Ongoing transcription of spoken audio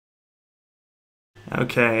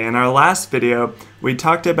Okay, in our last video, we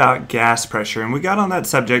talked about gas pressure, and we got on that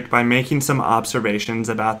subject by making some observations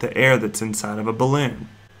about the air that's inside of a balloon.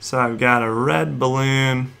 So I've got a red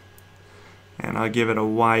balloon, and I'll give it a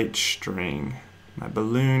white string. My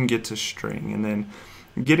balloon gets a string, and then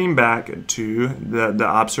getting back to the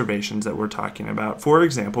observations that we're talking about. For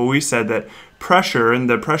example, we said that pressure, and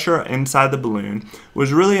the pressure inside the balloon,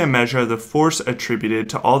 was really a measure of the force attributed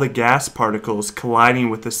to all the gas particles colliding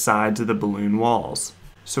with the sides of the balloon walls.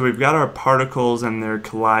 So we've got our particles and they're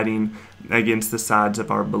colliding against the sides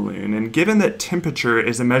of our balloon. And given that temperature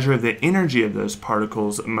is a measure of the energy of those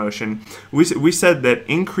particles' motion, we said that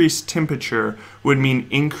increased temperature would mean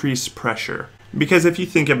increased pressure. Because if you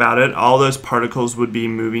think about it, all those particles would be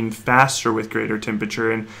moving faster with greater temperature,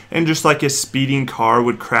 and just like a speeding car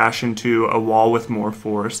would crash into a wall with more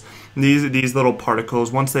force, these little particles,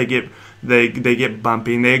 once they get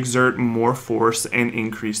bumping, they exert more force and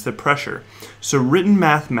increase the pressure. So written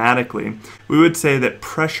mathematically, we would say that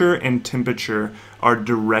pressure and temperature are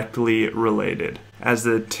directly related. As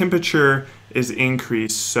the temperature is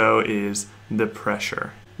increased, so is the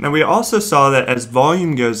pressure. Now we also saw that as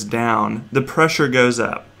volume goes down, the pressure goes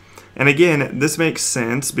up. And again, this makes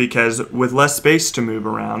sense because with less space to move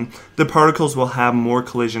around, the particles will have more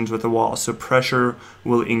collisions with the wall, so pressure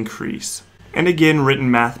will increase. And again, written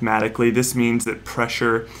mathematically, this means that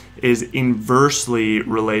pressure is inversely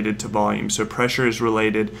related to volume. So pressure is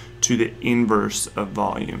related to the inverse of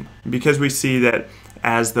volume. Because we see that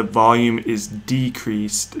as the volume is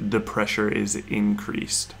decreased, the pressure is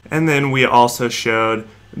increased. And then we also showed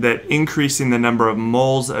that increasing the number of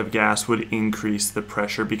moles of gas would increase the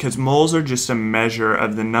pressure, because moles are just a measure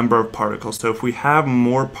of the number of particles. So if we have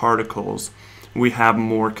more particles, we have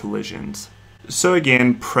more collisions. So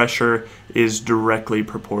again, pressure is directly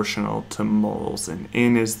proportional to moles, and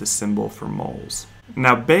N is the symbol for moles.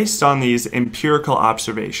 Now, based on these empirical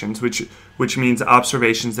observations, which means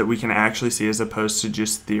observations that we can actually see as opposed to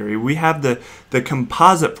just theory, we have the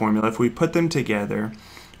composite formula. If we put them together,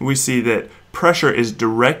 we see that pressure is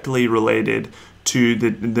directly related to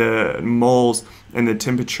the moles and the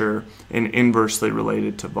temperature, and inversely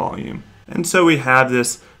related to volume. And so we have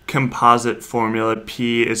this composite formula.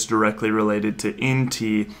 P is directly related to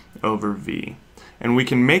NT over V. And we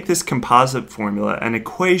can make this composite formula an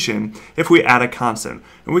equation if we add a constant.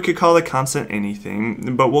 And we could call the constant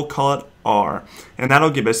anything, but we'll call it R. And that'll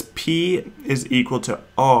give us P is equal to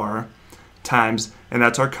R times, and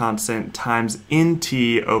that's our constant, times NT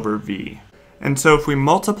over V. And so if we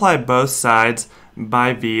multiply both sides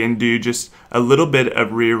by V and do just a little bit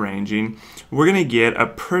of rearranging, we're going to get a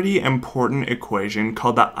pretty important equation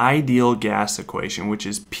called the ideal gas equation, which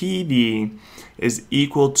is PV is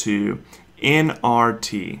equal to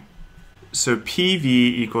nRT. So PV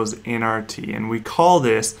equals nRT, and we call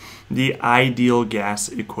this the ideal gas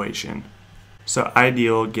equation. So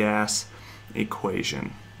ideal gas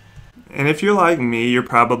equation. And if you're like me, you're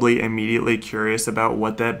probably immediately curious about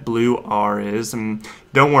what that blue R is. And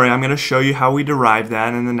don't worry, I'm going to show you how we derive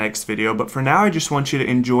that in the next video. But for now, I just want you to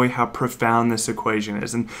enjoy how profound this equation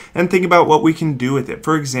is and think about what we can do with it.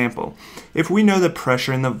 For example, if we know the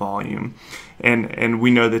pressure and the volume, and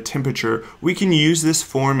we know the temperature, we can use this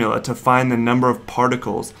formula to find the number of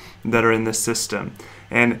particles that are in the system.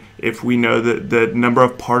 And if we know the number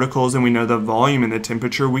of particles and we know the volume and the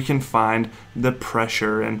temperature, we can find the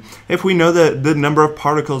pressure. And if we know the number of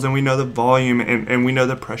particles and we know the volume and we know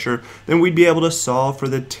the pressure, then we'd be able to solve for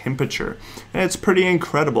the temperature. And it's pretty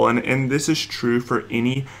incredible. And this is true for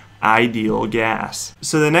any ideal gas.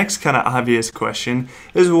 So the next kind of obvious question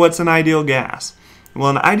is, what's an ideal gas? Well,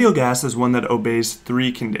 an ideal gas is one that obeys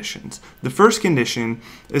three conditions. The first condition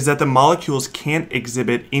is that the molecules can't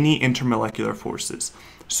exhibit any intermolecular forces.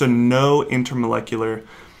 So no intermolecular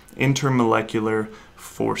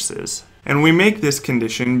forces. And we make this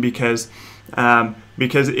condition because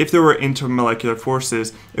if there were intermolecular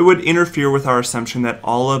forces, it would interfere with our assumption that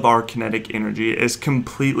all of our kinetic energy is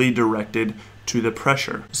completely directed to the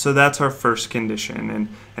pressure. So that's our first condition.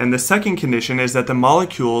 And the second condition is that the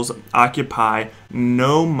molecules occupy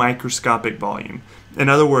no microscopic volume. In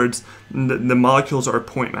other words, the molecules are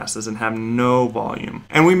point masses and have no volume.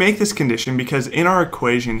 And we make this condition because in our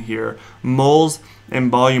equation here, moles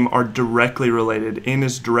and volume are directly related. N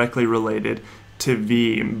is directly related to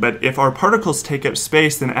V. But if our particles take up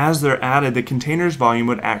space, then as they're added, the container's volume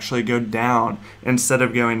would actually go down instead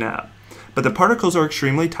of going up. But the particles are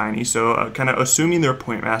extremely tiny, so kind of assuming their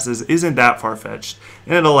point masses isn't that far-fetched,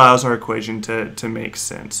 and it allows our equation to make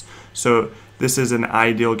sense. So this is an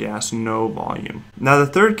ideal gas, no volume. Now the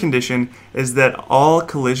third condition is that all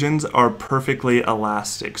collisions are perfectly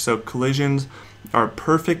elastic. So collisions are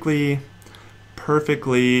perfectly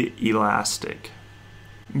perfectly elastic.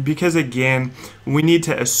 Because again, we need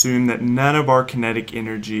to assume that none of our kinetic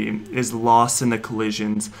energy is lost in the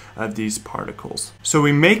collisions of these particles. So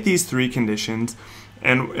we make these three conditions,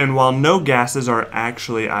 and while no gases are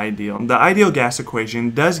actually ideal, the ideal gas equation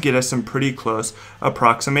does get us some pretty close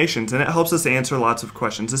approximations, and it helps us answer lots of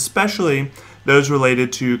questions, especially those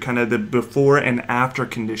related to kind of the before and after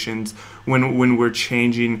conditions when we're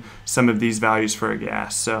changing some of these values for a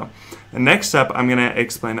gas. So next up, I'm going to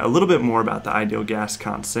explain a little bit more about the ideal gas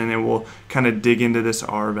constant, and we'll kind of dig into this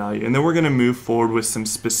R value, and then we're going to move forward with some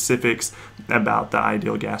specifics about the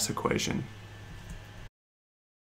ideal gas equation.